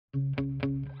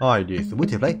Hi, this is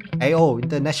multiplayer AO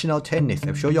International Tennis.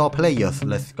 I'm sure your players.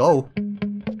 Let's go.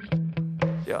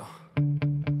 Yeah.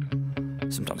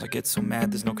 Sometimes I get so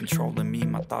mad, there's no controlling me.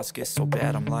 My thoughts get so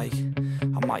bad, I'm like,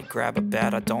 I might grab a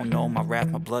bat, I don't know. My wrath,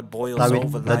 my blood boils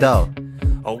over like,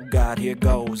 oh God, here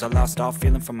goes. I lost all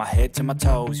feeling from my head to my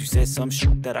toes. You said some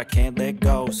shit that I can't let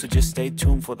go, so just stay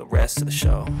tuned for the rest of the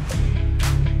show.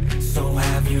 So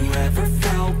have you ever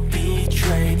felt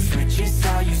betrayed? Switches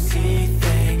how you see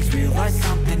things, realize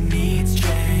something needs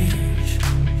change.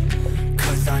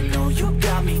 Cause I know you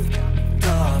got me f***ed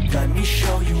up, let me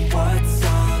show you what's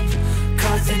up.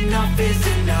 Cause enough is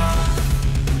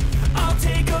enough. I'll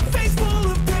take a face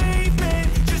full of pavement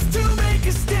just to make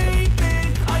a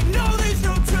statement. I know there's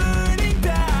no turning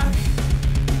back.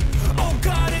 Oh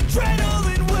God,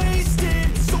 adrenaline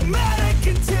wasted, so mad I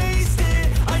can taste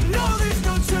it. I know there's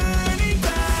no turning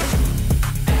back.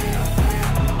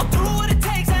 I'll do what it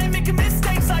takes, I ain't making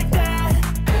mistakes like that.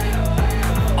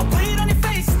 I'll bleed on your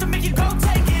face to make you go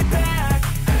take it back.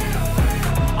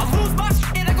 I'll lose my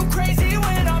shit, I go crazy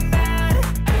when I'm mad.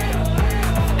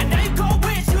 And now you go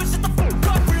wish you would shut the fuck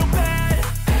up real bad.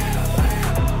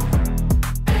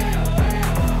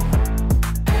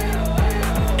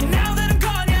 And now that I'm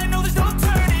gone, yeah, I know there's no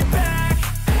turning back.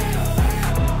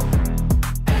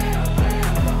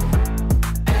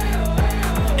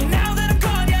 And now that I'm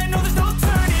gone, yeah, I know there's no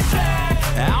turning back.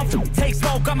 I don't take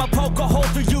smoke, I'ma poke a hole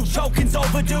through you, choking's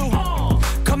overdue.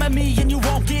 Come at me and you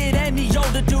won't get any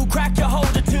older, dude. Crack your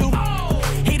holder too.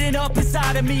 Heating up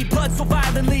inside of me, blood so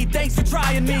violently, thanks for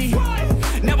trying me.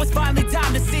 Now it's finally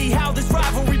time to see how this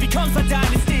rivalry becomes a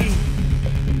dynasty.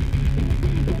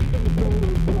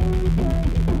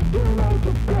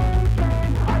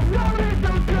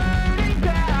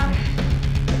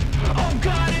 Oh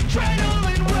God,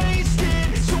 adrenaline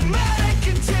wasted, so mad I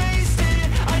can taste it.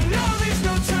 I know there's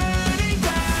no turning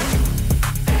back.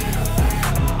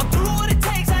 I'll do what it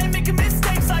takes, I ain't making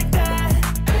mistakes like that.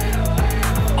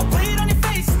 I'll bleed on your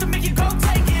face to make you go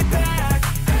take it back.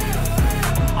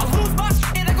 I'll lose my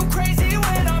shit, I go crazy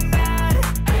when I'm mad.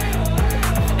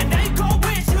 And now you go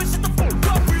wish you would shut the fuck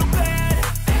up real bad.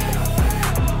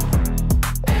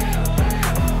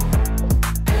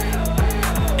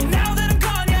 And now that I'm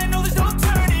gone, yeah, I know there's no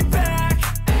turning back.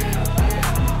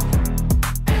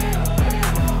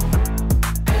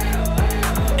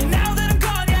 And now that I'm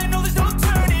gone, yeah, I know there's no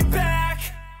turning back.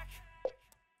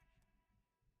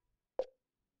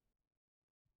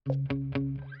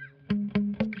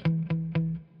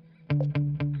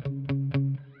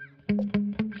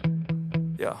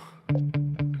 Yeah.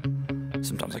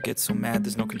 Sometimes I get so mad,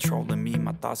 there's no controlling me.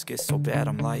 My thoughts get so bad,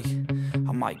 I'm like,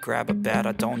 I might grab a bat,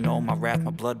 I don't know. My wrath,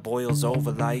 my blood boils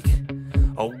over like,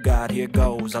 oh God, here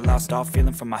goes. I lost all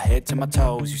feeling from my head to my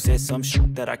toes. You said some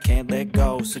shit that I can't let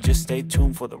go, so just stay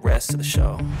tuned for the rest of the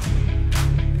show.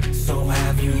 So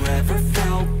have you ever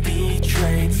felt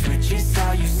betrayed? Switches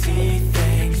how you see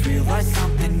things, realize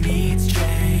something needs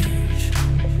change.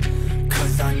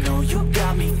 Cause I know you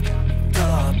got me f***ed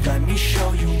up, let me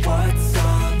show you what's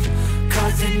up.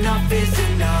 Cause enough is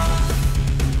enough.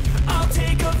 I'll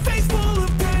take a face full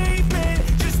of pavement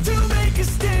just to make a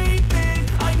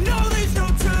statement. I know there's no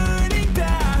turning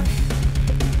back.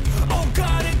 Oh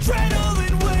God,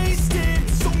 adrenaline wasted,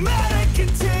 so mad I can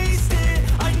taste it.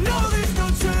 I know there's no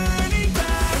turning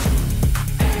back.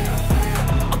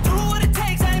 I'll do what it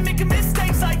takes, I ain't making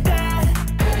mistakes like that.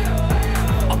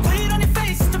 I'll bleed on your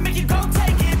face to make you go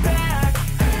take it back.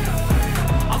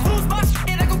 I'll lose my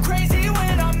shit, I go crazy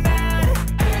when I'm mad.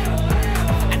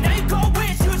 And now you go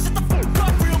wish you would shut the fuck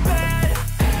up real bad.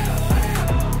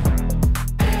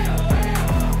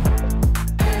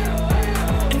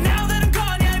 And now that I'm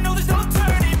gone, yeah, I know there's no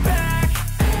turning back.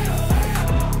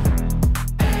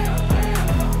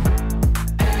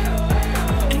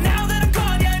 And now that I'm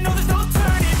gone, yeah, I know there's no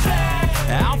turning back.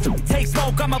 I'll take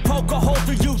smoke, I'ma poke a hole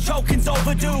through you, choking's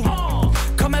overdue.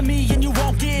 Come at me and you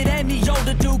won't get any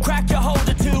older, dude. Crack your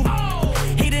holder too.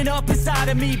 Heating up inside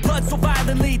of me, blood so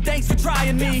violently, thanks for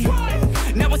trying me.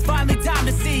 Now it's finally time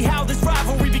to see how this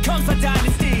rivalry becomes a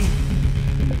dynasty.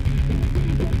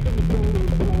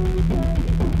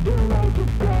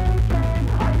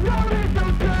 I know there's no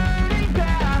turning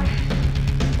back.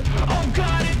 Oh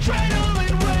God,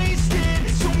 adrenaline wasted,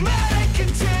 so mad I can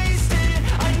taste it.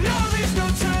 I know there's no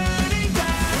turning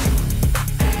back.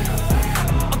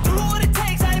 I'll do what it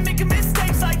takes, I ain't making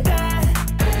mistakes like that.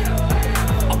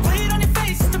 I'll bleed on your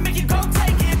face to make you go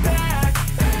take it back.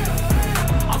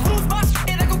 I'll lose my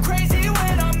shit, I go crazy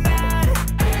when I'm mad.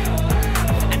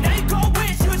 And now you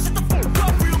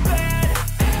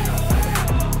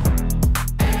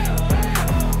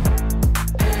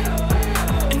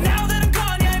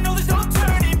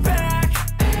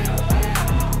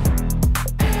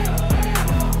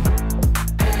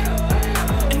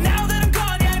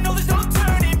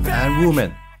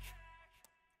improvement.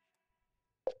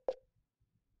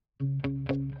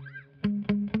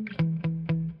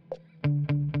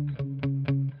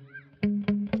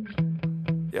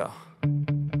 Yeah.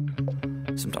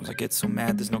 Sometimes I get so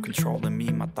mad, there's no controlling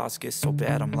me. My thoughts get so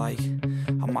bad, I'm like,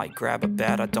 I might grab a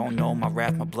bat, I don't know. My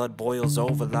wrath, my blood boils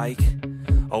over like,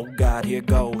 oh God, here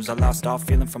goes. I lost all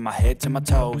feeling from my head to my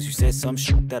toes. You said some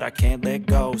shit that I can't let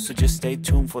go, so just stay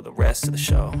tuned for the rest of the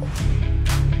show.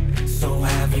 So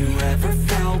have you ever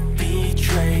felt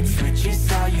betrayed? Switches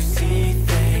how you see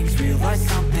things, realize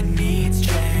something needs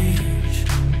change.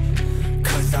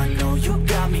 Cause I know you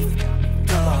got me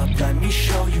f***ed up. Let me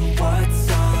show you what's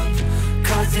up.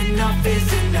 Cause enough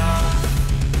is enough.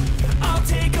 I'll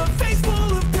take a face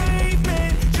full of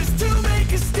pavement just to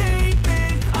make a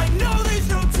statement. I know there's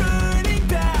no turning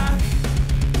back.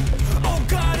 Oh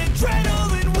God,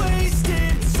 adrenaline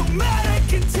wasted, so mad I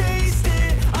can taste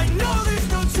it. I know there's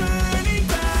no turning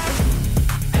back.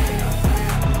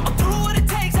 I'll do what it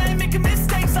takes, I ain't making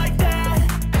mistakes like that.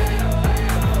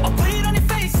 I'll bleed on your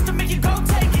face to make you go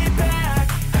take it back.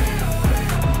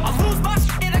 I'll lose my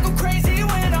shit and I go crazy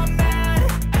when I'm mad.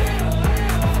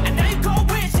 And now you go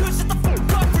wish you would shut the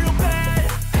fuck up real bad.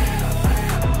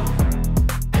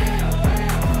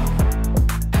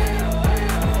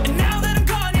 And now that I'm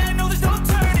gone, yeah, I know there's no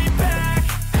turning back.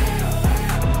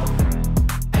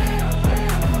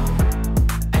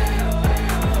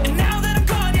 And now that I'm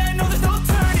gone, yeah, I know there's no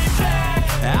turning back.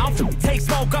 I'll take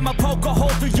smoke, I'ma poke a hole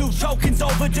through you, choking's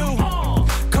overdue.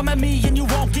 Come at me and you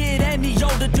won't get any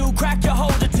older, dude. Crack your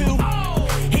holder too.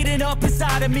 Heating up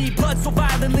inside of me, blood so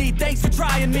violently. Thanks for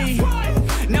trying me.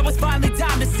 Now it's finally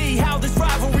time to see how this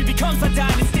rivalry becomes my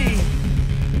dynasty.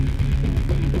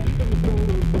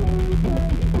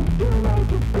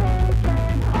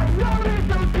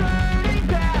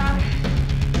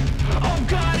 Oh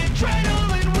God,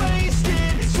 adrenaline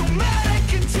wasted, so mad I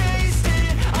can taste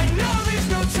it. I know there's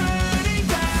no turning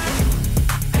back.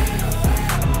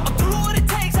 I'll do what it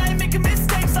takes, I ain't making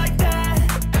mistakes like that.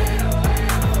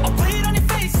 I'll bleed on your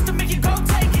face to make you go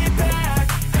take it back.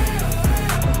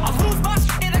 I'll lose my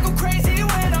shit and I go crazy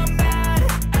when I'm mad.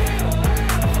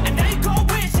 And now you go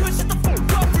wish you would shut the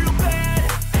fuck up real bad.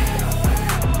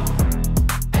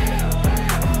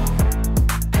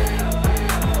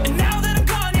 And now that I'm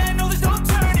gone, yeah, I know there's no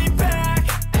turning back.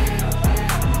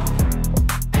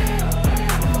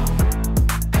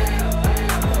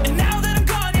 And now that I'm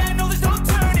gone, yeah, I know there's no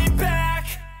turning back.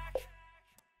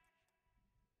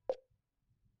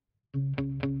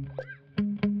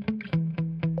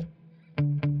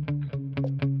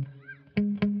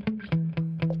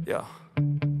 Yeah.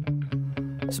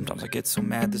 Sometimes I get so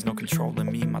mad, there's no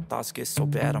controlling me. My thoughts get so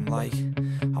bad, I'm like,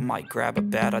 I might grab a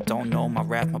bat, I don't know. My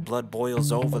wrath, my blood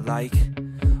boils over like,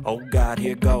 oh God,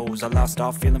 here goes. I lost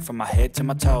all feeling from my head to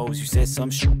my toes. You said some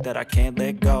shit that I can't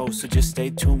let go, so just stay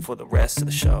tuned for the rest of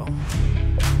the show.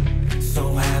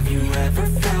 So have you ever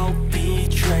felt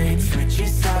betrayed?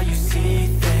 Switches how you see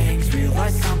things,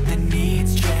 realize something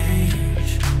needs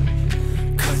change.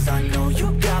 Cause I know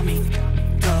you got me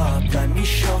f***ed up. Let me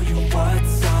show you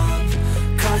what's up.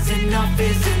 Cause enough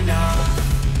is enough.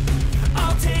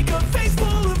 I'll take a face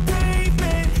full of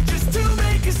pavement just to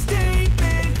make a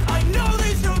statement. I know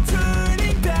there's no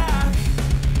turning back.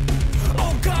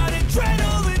 Oh God,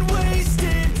 adrenaline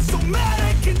wasted, so mad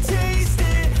I can taste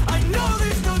it. I know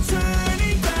there's no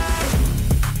turning back.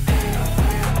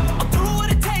 I'll do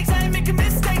what it takes, I ain't making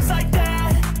mistakes like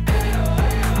that.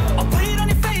 I'll bleed on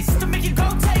your face to make you go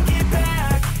take it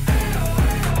back.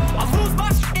 I'll lose my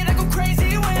shit and I go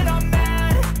crazy when I'm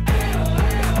mad.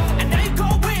 And now you go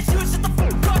wish you would shut the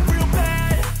fuck up real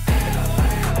bad.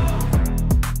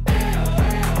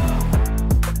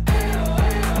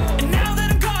 And now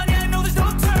that I'm gone, yeah, I know there's no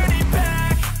turning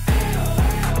back.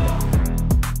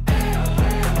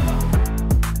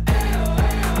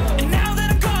 And now that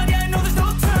I'm gone, yeah, I know there's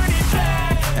no turning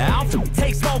back. I'll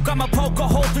take smoke, I'ma poke a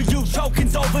hole through you,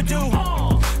 choking's overdue.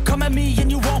 Come at me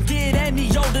and you won't get any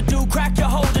older, dude. Crack your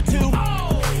holder too.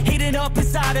 Heating up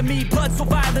inside of me, blood so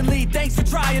violently. Thanks for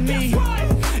trying me.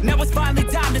 Now it's finally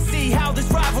time to see how this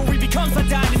rivalry becomes my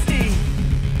dynasty.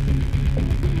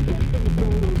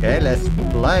 Okay, let's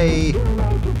play.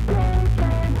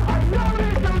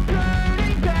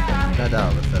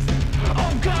 Down, let's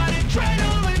Oh God,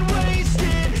 adrenaline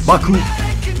wasted. Baku. I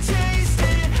can taste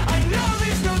it. I know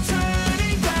there's no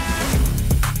turning back.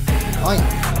 Oi.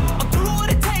 I'll do what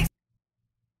it takes.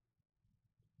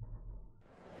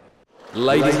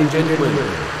 Ladies and gentlemen,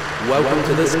 welcome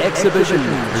to this exhibition.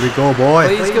 Here we go, boy.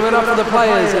 Please give it up for the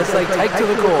players as they take to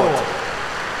the court.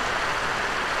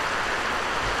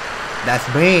 That's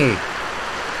me,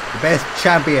 the best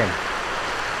champion.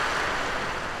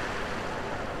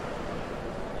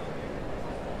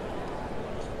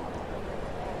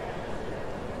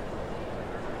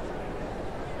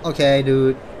 Okay,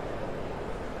 dude.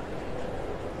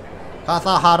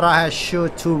 Kasahara has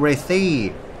shoot to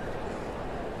receive.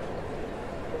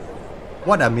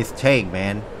 What a mistake,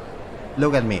 man.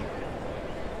 Look at me.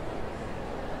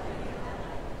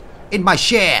 In my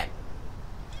shed.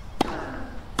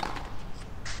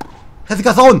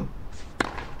 Tessica zone.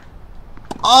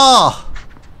 Oh.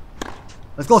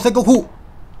 Let's go, Sengoku.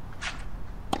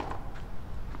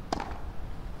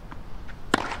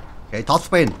 Okay, top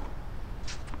spin.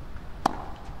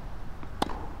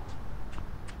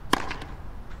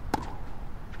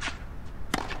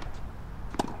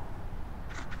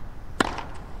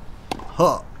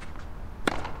 Huh.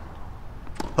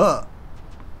 Huh.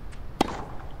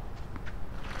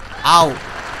 Ow.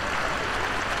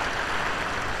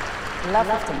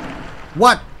 Left.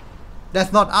 What?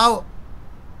 That's not out.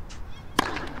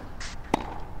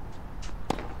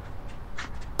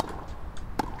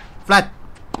 Flat.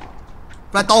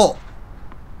 Flato.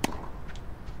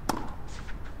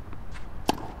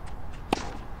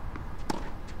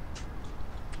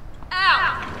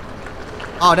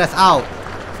 Oh, that's out.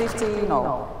 50,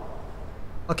 no.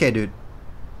 Okay, dude.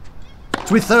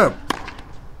 Sweet serve.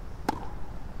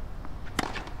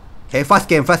 Okay, fast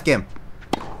game, fast game.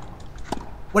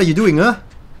 What are you doing, huh?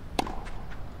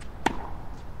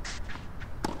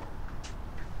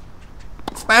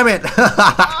 Spam it. 15,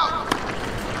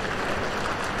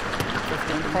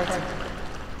 30.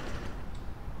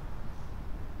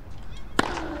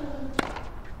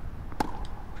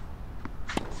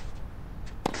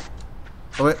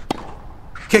 Okay.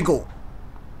 Can't go.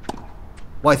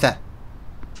 What is that?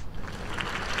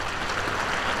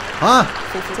 Huh?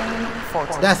 15,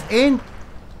 40. That's in?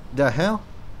 The hell?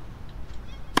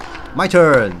 My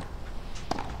turn.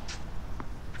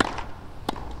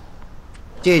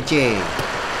 GG.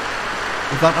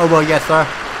 It's not over yet, sir.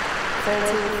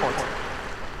 30, 40.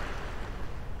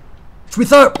 Sweet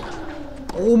serve.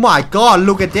 Oh my god,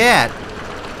 look at that.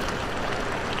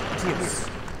 Juice.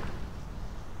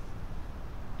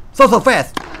 So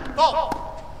fast.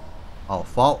 Oh,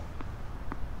 fault.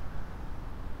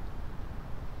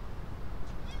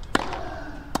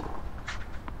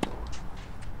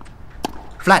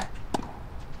 Flat.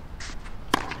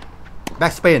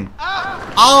 Backspin.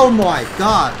 Oh my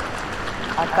god.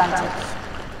 Advantage.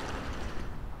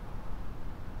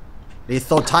 It's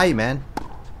so tight, man.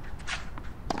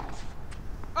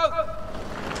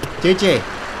 GG.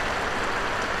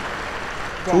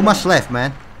 Too much left,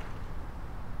 man.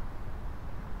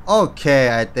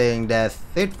 Okay, I think that's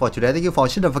it for today. Thank you for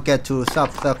watching. Don't forget to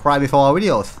subscribe before our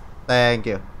videos. Thank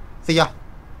you. See ya.